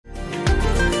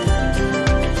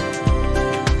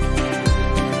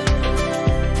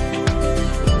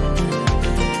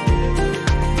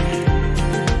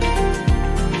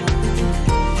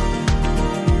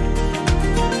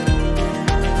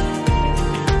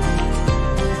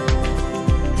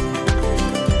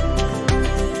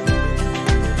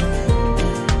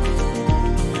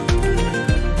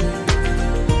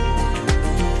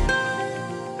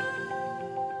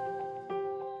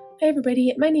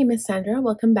everybody, my name is Sandra.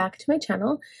 Welcome back to my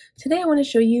channel. Today I want to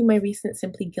show you my recent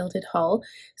Simply Gilded haul.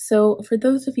 So for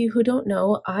those of you who don't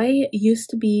know, I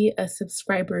used to be a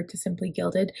subscriber to Simply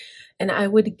Gilded and I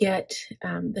would get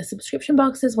the subscription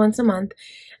boxes once a month.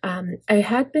 I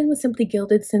had been with Simply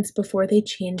Gilded since before they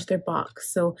changed their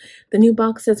box. So the new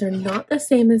boxes are not the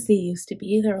same as they used to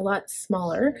be. They're a lot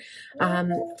smaller,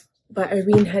 but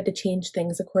Irene had to change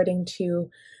things according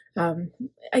to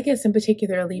I guess in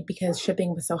particularly because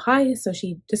shipping was so high, so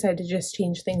she decided to just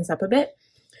change things up a bit.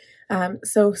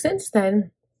 So since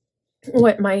then,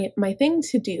 what my thing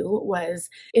to do was,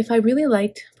 if I really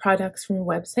liked products from a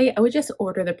website, I would just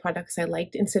order the products I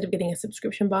liked instead of getting a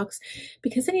subscription box,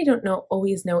 because then you don't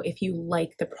always know if you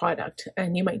like the product,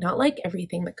 and you might not like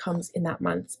everything that comes in that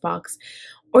month's box,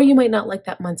 or you might not like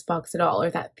that month's box at all, or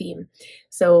that theme.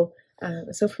 So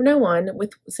from now on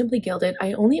with Simply Gilded,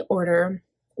 I only order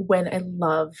when I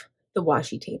love the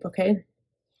washi tape, okay?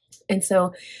 And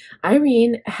so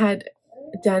Irene had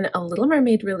done a little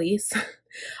mermaid release,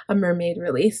 a mermaid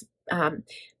release,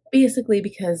 basically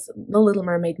because the Little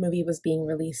Mermaid movie was being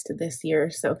released this year.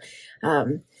 So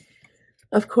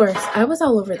of course I was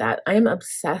all over that. I am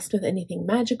obsessed with anything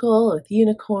magical, with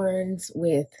unicorns,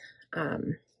 with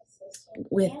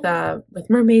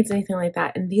mermaids, anything like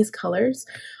that. And these colors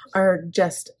are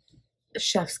just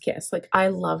chef's kiss. Like, I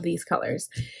love these colors.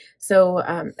 So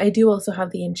I do also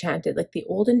have the enchanted, like the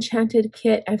old enchanted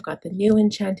kit. I've got the new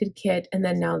enchanted kit, and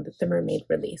then now the mermaid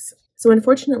release. So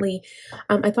unfortunately,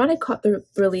 I thought I caught the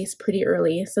release pretty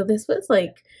early. So this was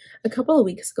like a couple of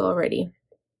weeks ago already.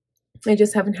 I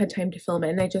just haven't had time to film it,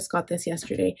 and I just got this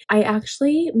yesterday. I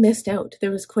actually missed out.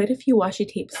 There was quite a few washi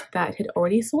tapes that had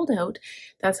already sold out.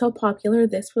 That's how popular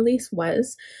this release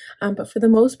was. But for the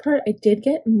most part, I did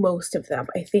get most of them.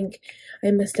 I think I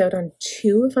missed out on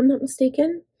 2, if I'm not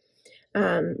mistaken.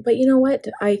 But you know what?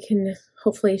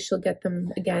 Hopefully she'll get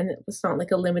them again. It's not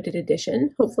like a limited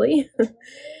edition, hopefully.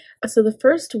 So the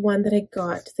first one that I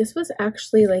got, this was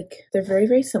actually like, they're very,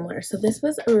 very similar. So this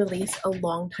was a release a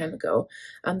long time ago.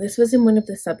 This was in one of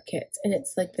the sub kits, and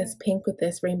it's like this pink with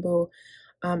this rainbow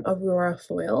Aurora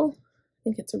foil. I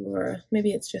think it's Aurora.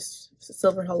 Maybe it's just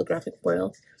silver holographic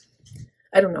foil.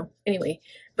 I don't know. Anyway,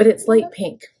 but it's light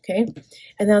pink, okay?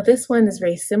 And now this one is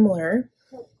very similar.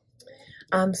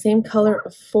 Same color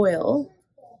of foil.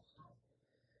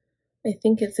 I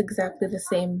think it's exactly the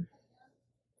same.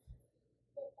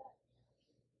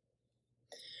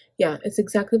 Yeah, it's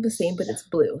exactly the same, but it's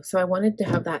blue. So I wanted to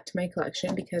have that to my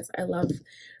collection because I love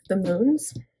the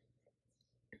moons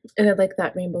and I like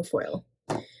that rainbow foil.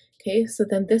 Okay, so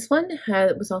then this one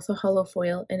was also hollow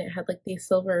foil, and it had like the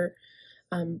silver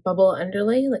bubble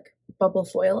underlay, like bubble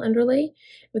foil underlay,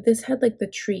 but this had like the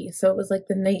tree. So it was like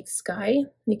the night sky.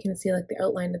 You can see like the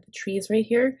outline of the trees right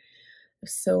here.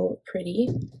 So pretty.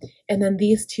 And then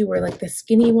these two were like the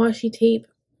skinny washi tape,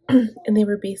 and they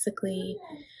were basically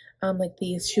like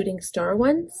these shooting star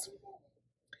ones.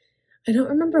 I don't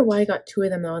remember why I got 2 of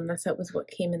them though, unless that was what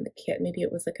came in the kit. Maybe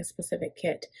it was like a specific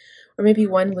kit, or maybe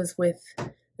one was with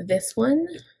this one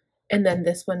and then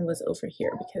this one was over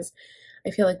here, because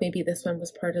I feel like maybe this one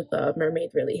was part of the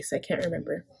mermaid release. I can't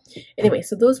remember. Anyway,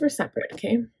 so those were separate,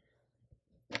 okay?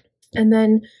 And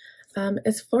then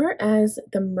as far as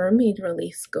the mermaid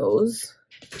release goes,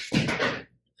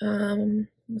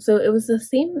 so it was the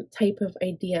same type of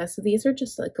idea. So these are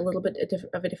just like a little bit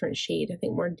of a different shade. I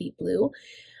think more deep blue.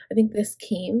 I think this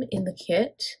came in the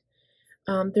kit.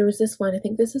 There was this one. I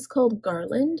think this is called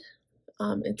Garland.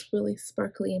 It's really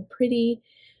sparkly and pretty,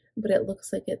 but it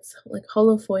looks like it's like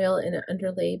hollow foil and an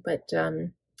underlay, but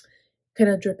kind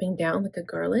of dripping down like a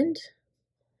garland.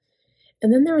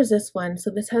 And then there was this one.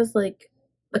 So this has like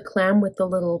a clam with the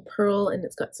little pearl, and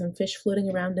it's got some fish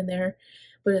floating around in there,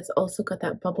 but it's also got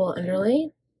that bubble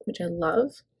underlay, which I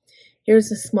love.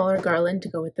 Here's a smaller garland to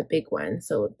go with the big one.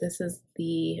 So this is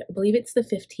I believe it's the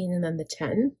 15 and then the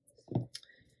 10.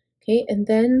 Okay, and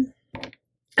then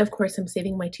of course I'm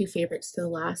saving my 2 favorites to the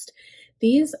last.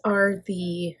 These are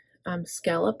the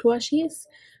scalloped washies.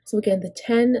 So again, the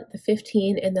 10, the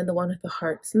 15, and then the one with the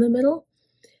hearts in the middle.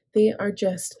 They are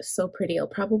just so pretty. I'll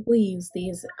probably use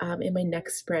these in my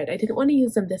next spread. I didn't want to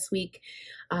use them this week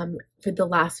for the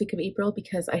last week of April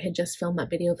because I had just filmed that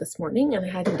video this morning and I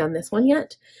hadn't done this one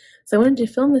yet. So I wanted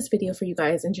to film this video for you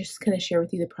guys and just kind of share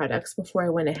with you the products before I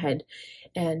went ahead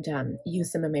and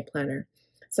used them in my planner.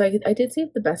 So I did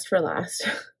save the best for last.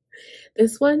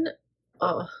 This one,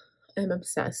 oh, I'm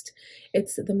obsessed.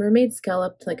 It's the mermaid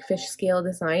scalloped like fish scale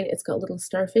design. It's got little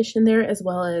starfish in there, as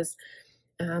well as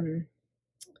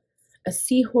a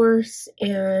seahorse,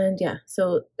 and yeah,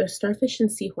 so there's starfish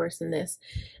and seahorse in this,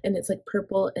 and it's like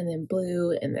purple and then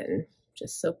blue and then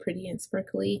just so pretty and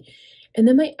sparkly. And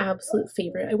then my absolute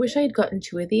favorite, I wish I had gotten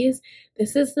 2 of these.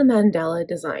 This is the Mandala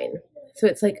design. So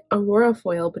it's like Aurora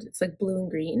foil, but it's like blue and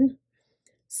green.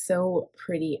 So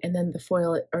pretty. And then the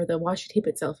foil or the washi tape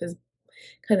itself is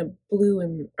kind of blue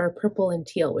and or purple and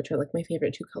teal, which are like my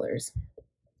favorite 2 colors.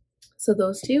 So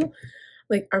those 2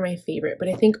 like are my favorite, but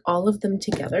I think all of them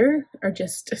together are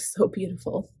just so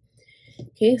beautiful.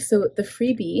 Okay, so the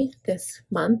freebie this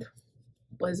month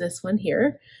was this one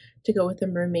here to go with the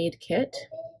mermaid kit.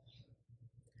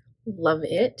 Love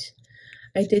it.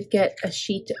 I did get a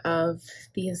sheet of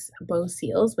these bow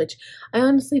seals, which I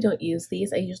honestly don't use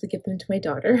these. I usually give them to my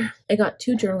daughter. I got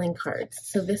 2 journaling cards.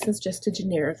 So this is just a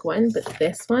generic one, but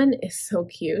this one is so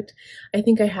cute. I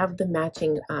think I have the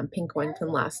matching pink one from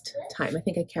last time. I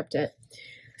think I kept it.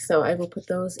 So I will put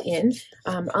those in.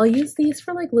 I'll use these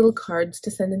for like little cards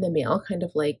to send in the mail, kind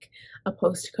of like a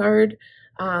postcard.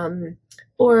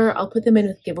 Or I'll put them in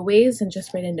with giveaways and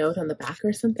just write a note on the back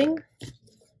or something.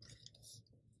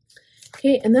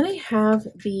 Okay, and then I have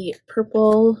the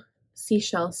purple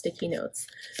seashell sticky notes.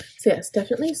 So yes,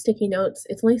 definitely sticky notes.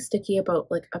 It's only sticky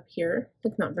about like up here,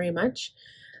 like not very much.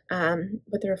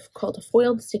 But they're called a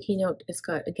foiled sticky note. It's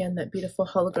got, again, that beautiful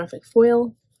holographic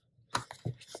foil.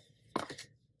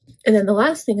 And then the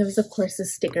last thing is, of course, the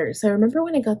stickers. So I remember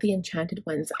when I got the enchanted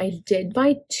ones, I did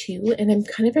buy 2, and I'm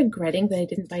kind of regretting that I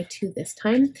didn't buy 2 this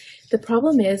time. The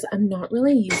problem is I'm not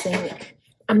really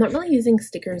using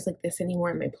stickers like this anymore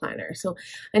in my planner. So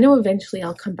I know eventually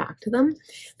I'll come back to them,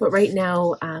 but right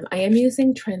now I am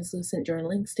using translucent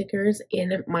journaling stickers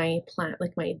in my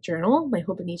like my journal, my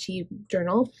Hobonichi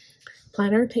journal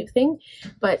planner type thing.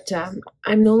 But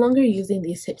I'm no longer using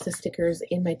these types of stickers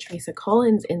in my Teresa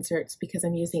Collins inserts because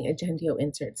I'm using Agendio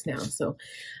inserts now. So,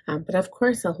 but of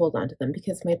course I'll hold on to them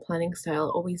because my planning style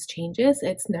always changes.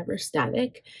 It's never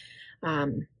static.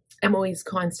 I'm always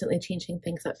constantly changing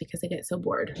things up because I get so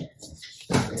bored.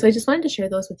 So I just wanted to share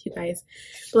those with you guys.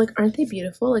 But like, aren't they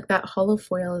beautiful? Like that hollow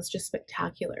foil is just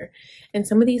spectacular. And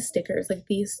some of these stickers, like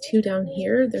these 2 down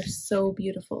here, they're so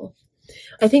beautiful.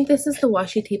 I think this is the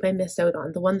washi tape I missed out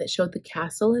on, the one that showed the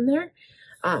castle in there.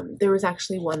 There was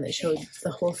actually one that showed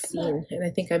the whole scene, and I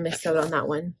think I missed out on that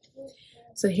one.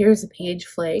 So here's the page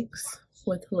flags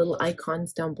with little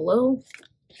icons down below.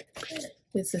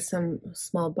 This is some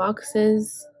small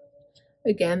boxes.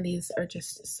 Again, these are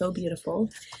just so beautiful.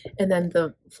 And then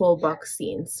the full box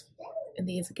scenes. And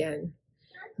these, again,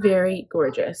 very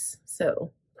gorgeous.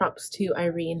 So props to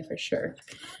Irene for sure.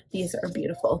 These are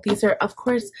beautiful. These are, of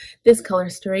course, this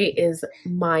color story is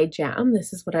my jam.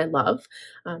 This is what I love.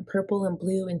 Purple and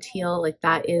blue and teal, like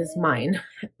that is mine.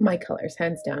 My colors,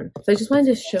 hands down. So I just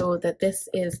wanted to show that this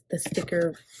is the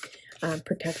sticker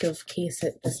protective case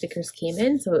that the stickers came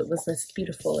in. So it was this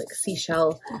beautiful like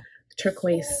seashell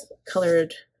turquoise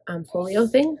colored folio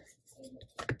thing.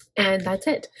 And that's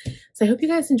it. So I hope you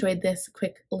guys enjoyed this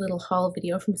quick little haul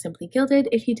video from Simply Gilded.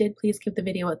 If you did, please give the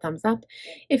video a thumbs up.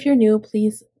 If you're new,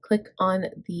 please click on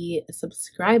the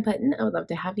subscribe button. I would love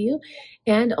to have you.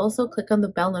 And also click on the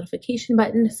bell notification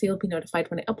button so you'll be notified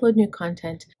when I upload new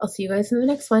content. I'll see you guys in the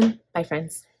next one. Bye,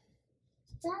 friends.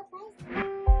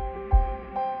 Bye.